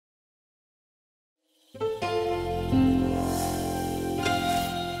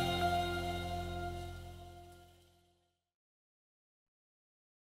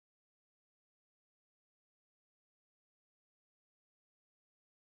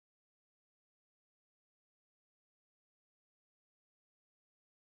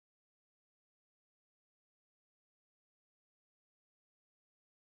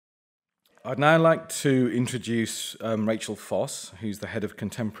I'd now like to introduce Rachel Foss, who's the head of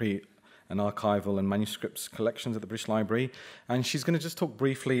Contemporary and Archival and Manuscripts Collections at the British Library, and she's going to just talk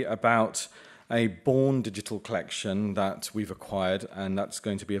briefly about a Born digital collection that we've acquired, and that's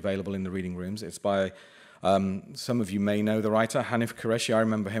going to be available in the reading rooms. It's by, some of you may know the writer, Hanif Kureshi. I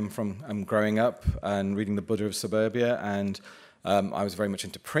remember him from growing up and reading The Buddha of Suburbia, and I was very much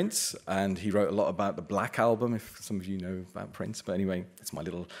into Prince, and he wrote a lot about the Black Album, if some of you know about Prince, but anyway, it's my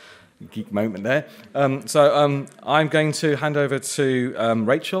little geek moment there. I'm going to hand over to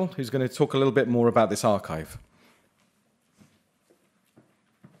Rachel, who's going to talk a little bit more about this archive.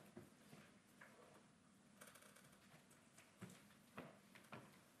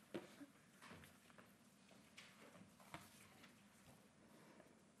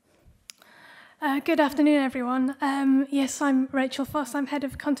 Good afternoon, everyone. Yes, I'm Rachel Foss. I'm head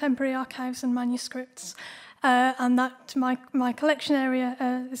of Contemporary Archives and Manuscripts. And that my collection area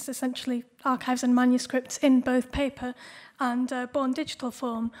is essentially archives and manuscripts in both paper and born digital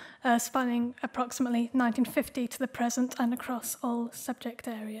form, spanning approximately 1950 to the present and across all subject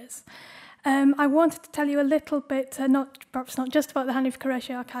areas. I wanted to tell you a little bit, perhaps not just about the Hanif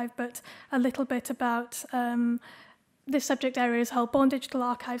Kureshi archive, but a little bit about this subject area as a whole, born digital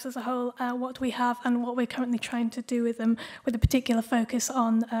archives as a whole, what we have and what we're currently trying to do with them, with a particular focus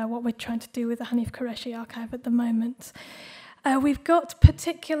on what we're trying to do with the Hanif Kureshi archive at the moment. We've got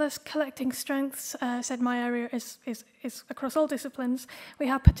particular collecting strengths. Said my area is across all disciplines. We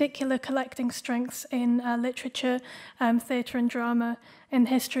have particular collecting strengths in literature, theatre and drama, in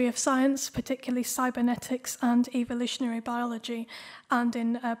history of science, particularly cybernetics and evolutionary biology, and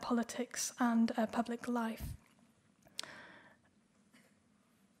in politics and public life.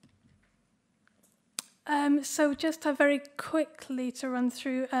 So just very quickly to run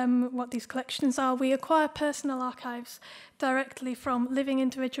through what these collections are. We acquire personal archives directly from living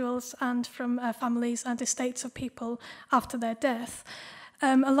individuals and from families and estates of people after their death.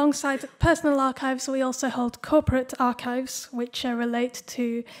 Alongside personal archives, we also hold corporate archives, which relate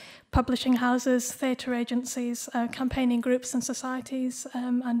to publishing houses, theatre agencies, campaigning groups and societies,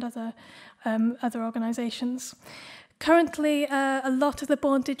 and other organisations. Currently, a lot of the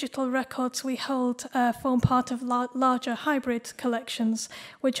born digital records we hold form part of larger hybrid collections,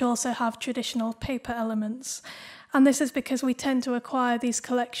 which also have traditional paper elements. And this is because we tend to acquire these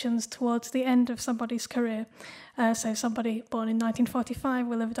collections towards the end of somebody's career. So somebody born in 1945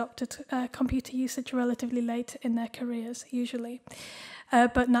 will have adopted computer usage relatively late in their careers, usually.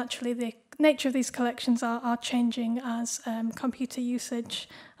 But naturally, the nature of these collections are changing as computer usage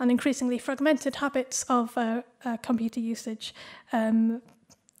and increasingly fragmented habits of computer usage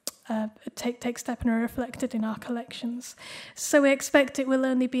take step and are reflected in our collections. So we expect it will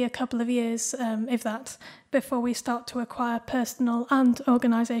only be a couple of years, if that, before we start to acquire personal and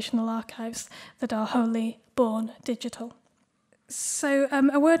organisational archives that are wholly born digital. So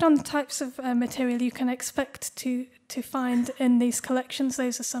a word on the types of material you can expect to find in these collections.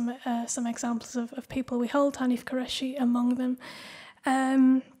 Those are some examples of people we hold, Hanif Kureshi among them.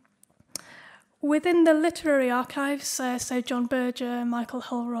 Within the literary archives, so John Berger, Michael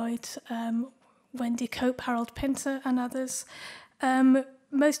Holroyd, Wendy Cope, Harold Pinter and others,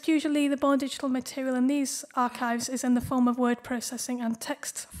 most usually the born digital material in these archives is in the form of word processing and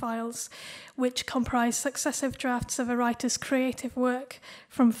text files, which comprise successive drafts of a writer's creative work,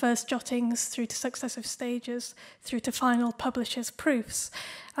 from first jottings through to successive stages, through to final publisher's proofs.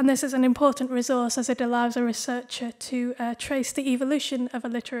 And this is an important resource as it allows a researcher to trace the evolution of a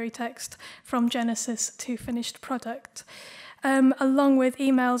literary text from genesis to finished product, along with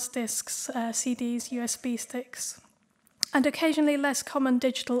emails, discs, CDs, USB sticks. And occasionally less common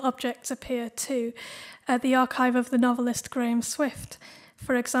digital objects appear too. The archive of the novelist Graham Swift,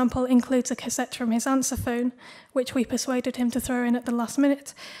 for example, includes a cassette from his answer phone, which we persuaded him to throw in at the last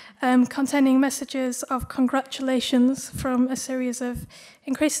minute, containing messages of congratulations from a series of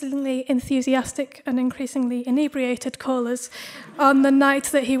increasingly enthusiastic and increasingly inebriated callers on the night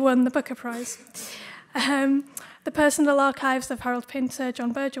that he won the Booker Prize. The personal archives of Harold Pinter,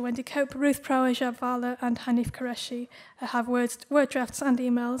 John Berger, Wendy Cope, Ruth Prower, Jab Vala and Hanif Kureshi have word drafts and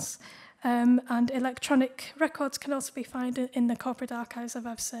emails, and electronic records can also be found in the corporate archives, as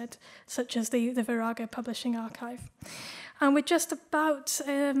I've said, such as the Virago Publishing Archive. And we're just about,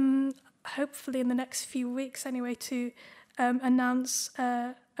 hopefully in the next few weeks anyway, to announce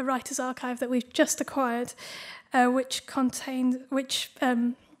a writer's archive that we've just acquired, which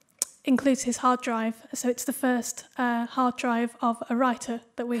includes his hard drive. So it's the first hard drive of a writer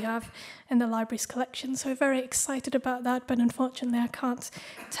that we have in the library's collection. So we're very excited about that, but unfortunately I can't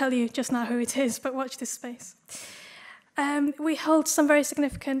tell you just now who it is, but watch this space. We hold some very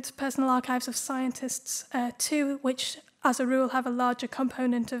significant personal archives of scientists too, which as a rule have a larger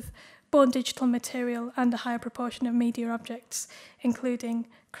component of born digital material and a higher proportion of media objects, including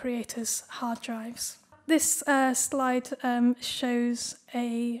creators' hard drives. This slide shows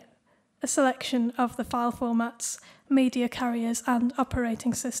a selection of the file formats, media carriers and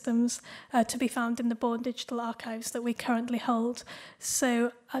operating systems to be found in the born digital archives that we currently hold.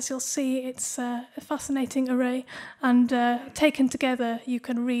 So as you'll see, it's a fascinating array, and taken together you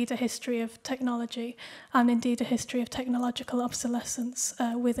can read a history of technology and indeed a history of technological obsolescence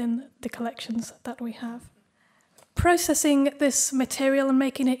within the collections that we have. Processing this material and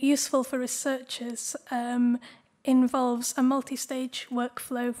making it useful for researchers involves a multi-stage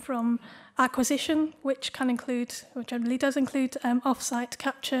workflow from acquisition, which generally does include off-site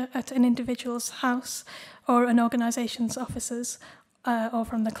capture at an individual's house or an organisation's offices or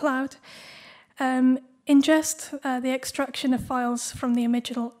from the cloud. Ingest, the extraction of files from the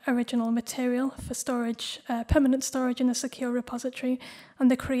original material for storage, permanent storage in a secure repository, and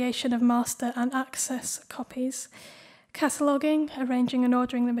the creation of master and access copies. Cataloguing, arranging and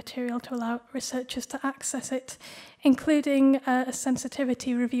ordering the material to allow researchers to access it, including a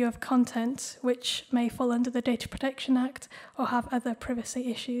sensitivity review of content, which may fall under the Data Protection Act or have other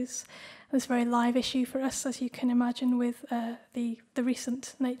privacy issues. This is a very live issue for us, as you can imagine, with the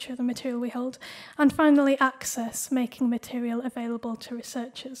recent nature of the material we hold. And finally, access, making material available to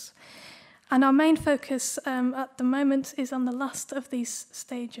researchers. And our main focus at the moment is on the last of these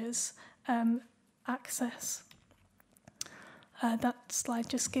stages, access. That slide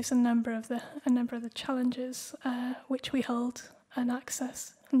just gives a number of the challenges which we hold, and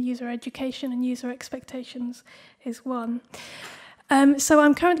access and user education and user expectations is one. So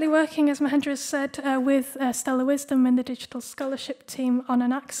I'm currently working, as Mahendra has said, with Stella Wisdom and the Digital Scholarship team on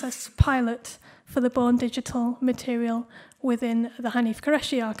an access pilot for the born digital material within the Hanif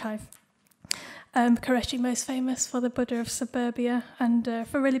Kureshi archive. Kureshi most famous for the Buddha of Suburbia and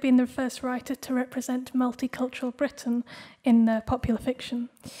for really being the first writer to represent multicultural Britain in popular fiction.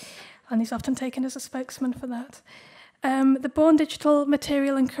 And he's often taken as a spokesman for that. The born digital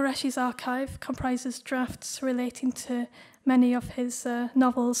material in Kureshi's archive comprises drafts relating to many of his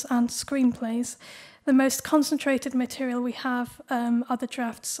novels and screenplays. The most concentrated material we have are the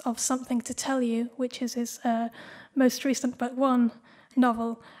drafts of Something to Tell You, which is his most recent but one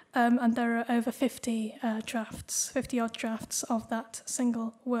novel, and there are over 50 odd drafts of that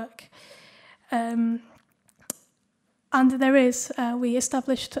single work. And there is, we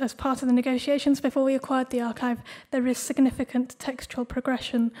established as part of the negotiations before we acquired the archive, there is significant textual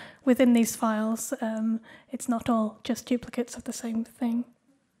progression within these files. It's not all just duplicates of the same thing.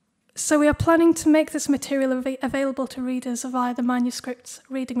 So we are planning to make this material available to readers via the Manuscripts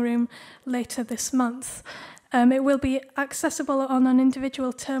reading room later this month. It will be accessible on an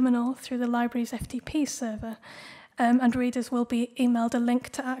individual terminal through the library's FTP server, and readers will be emailed a link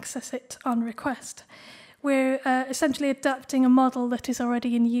to access it on request. We're essentially adapting a model that is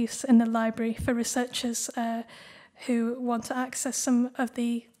already in use in the library for researchers who want to access some of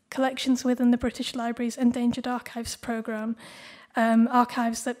the collections within the British Library's Endangered Archives programme,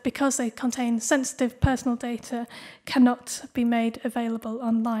 archives that, because they contain sensitive personal data, cannot be made available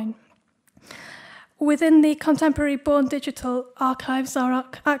online. Within the contemporary born digital archives, our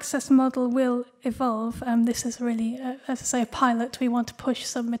access model will evolve. This is really, as I say, a pilot. We want to push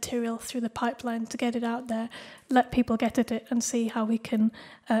some material through the pipeline to get it out there, let people get at it and see how we can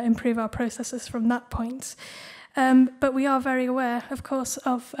improve our processes from that point. But we are very aware, of course,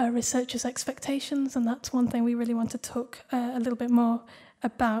 of researchers' expectations, and that's one thing we really want to talk a little bit more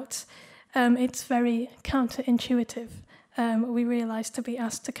about. It's very counterintuitive. We realise to be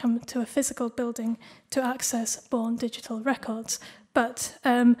asked to come to a physical building to access born digital records. But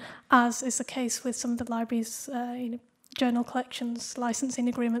as is the case with some of the library's journal collections, licensing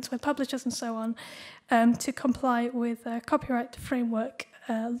agreements with publishers and so on, to comply with copyright framework,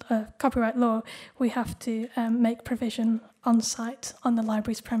 copyright law, we have to make provision on site on the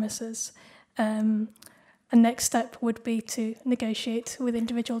library's premises. A next step would be to negotiate with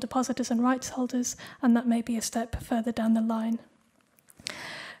individual depositors and rights holders, and that may be a step further down the line.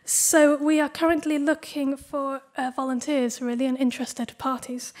 So we are currently looking for volunteers, really, and interested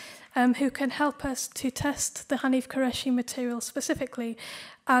parties who can help us to test the Hanif Kureshi material specifically,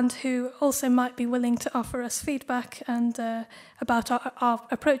 and who also might be willing to offer us feedback and about our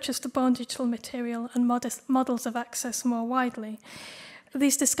approaches to born digital material and models of access more widely.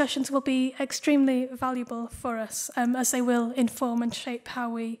 These discussions will be extremely valuable for us, as they will inform and shape how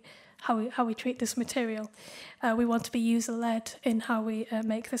we treat this material. We want to be user-led in how we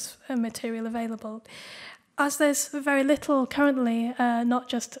make this material available. As there's very little currently,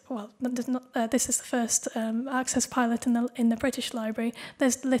 this is the first access pilot in the British Library.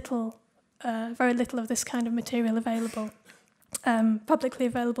 There's very little of this kind of material available, publicly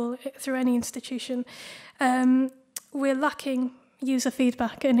available through any institution. We're lacking user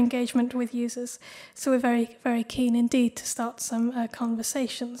feedback and engagement with users, so we're very, very keen indeed to start some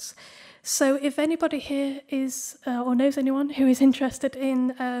conversations. So if anybody here is or knows anyone who is interested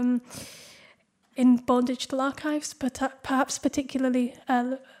in born digital archives, but perhaps particularly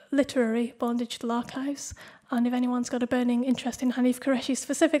literary born digital archives, and if anyone's got a burning interest in Hanif Kureshi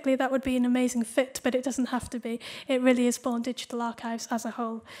specifically, that would be an amazing fit, but it doesn't have to be. It really is born digital archives as a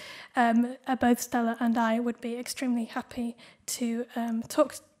whole. Both Stella and I would be extremely happy to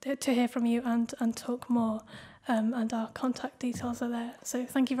hear from you and talk more, and our contact details are there. So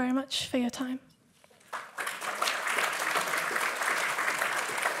thank you very much for your time.